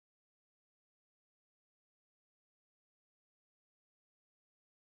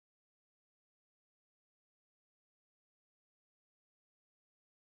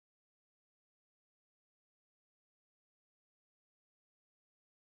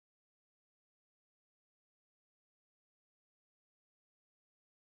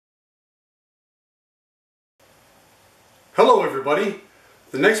Hello everybody.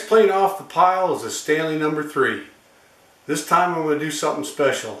 The next plane off the pile is a Stanley number 3. This time I'm going to do something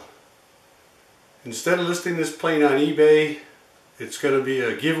special. Instead of listing this plane on eBay, it's going to be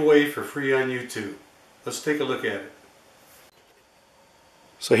a giveaway for free on YouTube. Let's take a look at it.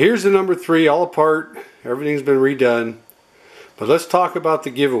 So here's the number 3 all apart. Everything's been redone. But let's talk about the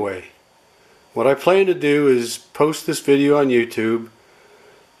giveaway. What I plan to do is post this video on YouTube,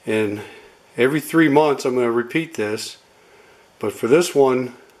 and every 3 months I'm going to repeat this. But for this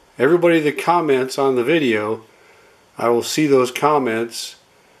one, everybody that comments on the video, I will see those comments,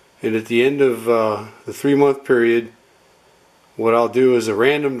 and at the end of the 3-month period, what I'll do is a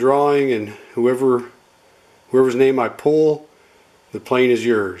random drawing, and whoever's name I pull, the plane is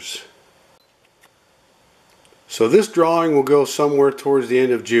yours. So this drawing will go somewhere towards the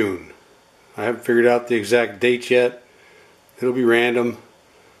end of June. I haven't figured out the exact date yet. It'll be random.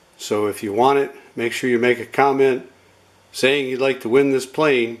 So if you want it, make sure you make a comment saying you'd like to win this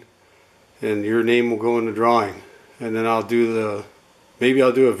plane, and your name will go in the drawing. And then maybe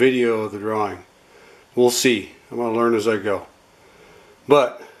I'll do a video of the drawing. We'll see. I'm going to learn as I go.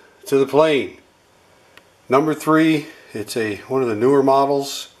 But to the plane. Number 3, it's one of the newer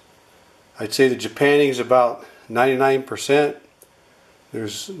models. I'd say the Japanning is about 99%.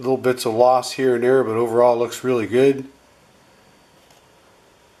 There's little bits of loss here and there, but overall it looks really good.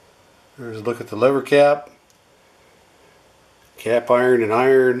 There's a look at the lever cap. Cap iron and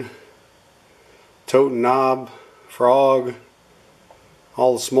iron, tote and knob, frog,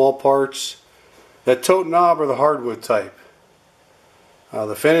 all the small parts. That tote and knob are the hardwood type.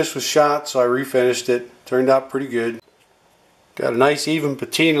 The finish was shot, so I refinished it. Turned out pretty good. Got a nice even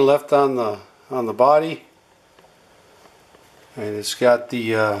patina left on the body, and it's got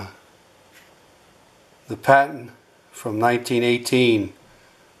the patent from 1918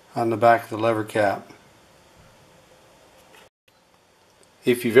 on the back of the lever cap.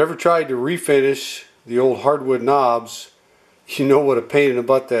 If you've ever tried to refinish the old hardwood knobs, you know what a pain in the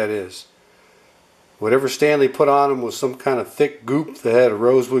butt that is. Whatever Stanley put on them was some kind of thick goop that had a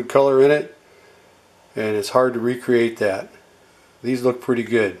rosewood color in it, and it's hard to recreate that. These look pretty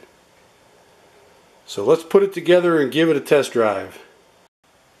good. So let's put it together and give it a test drive.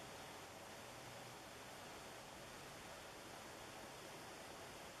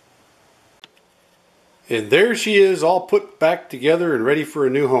 And there she is, all put back together and ready for a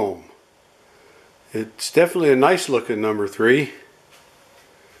new home. It's definitely a nice looking number 3.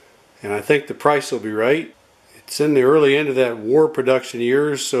 And I think the price will be right. It's in the early end of that war production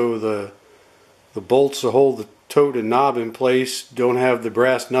years, so the bolts that hold the tote and knob in place don't have the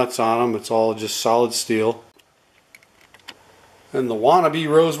brass nuts on them. It's all just solid steel. And the wannabe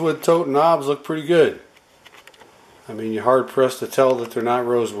rosewood tote and knobs look pretty good. I mean, you're hard pressed to tell that they're not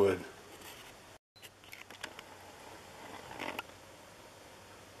rosewood.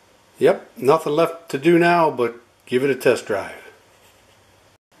 Yep, nothing left to do now but give it a test drive.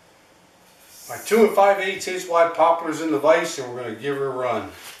 My 2 5/8 inch wide poplar's in the vise, and we're going to give her a run.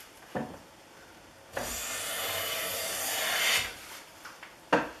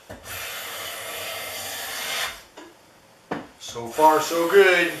 So far so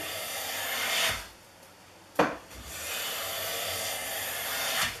good.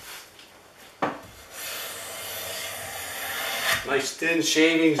 Nice thin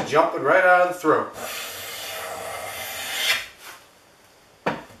shavings jumping right out of the throat.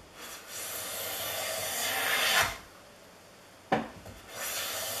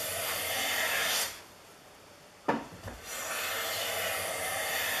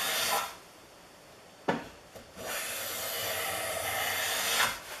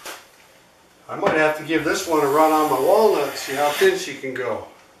 I might have to give this one a run on my walnut, see how thin she can go.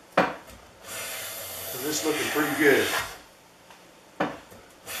 So this is looking pretty good.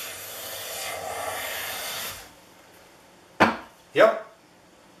 Yep,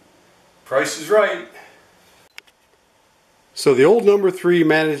 price is right. So the old number 3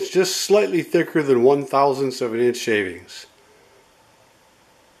 managed just slightly thicker than 1/1000th of an inch shavings.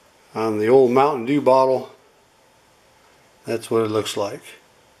 On the old Mountain Dew bottle, that's what it looks like.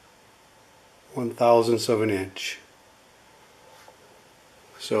 1/1000th of an inch.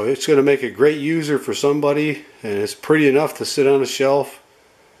 So it's going to make a great user for somebody, and it's pretty enough to sit on a shelf.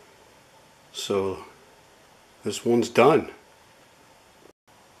 So this one's done.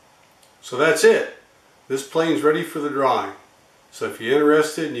 So that's it. This plane's ready for the drawing. So if you're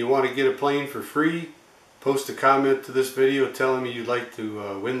interested and you want to get a plane for free, post a comment to this video telling me you'd like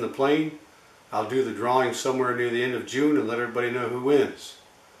to win the plane. I'll do the drawing somewhere near the end of June and let everybody know who wins.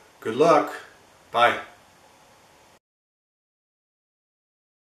 Good luck. Bye.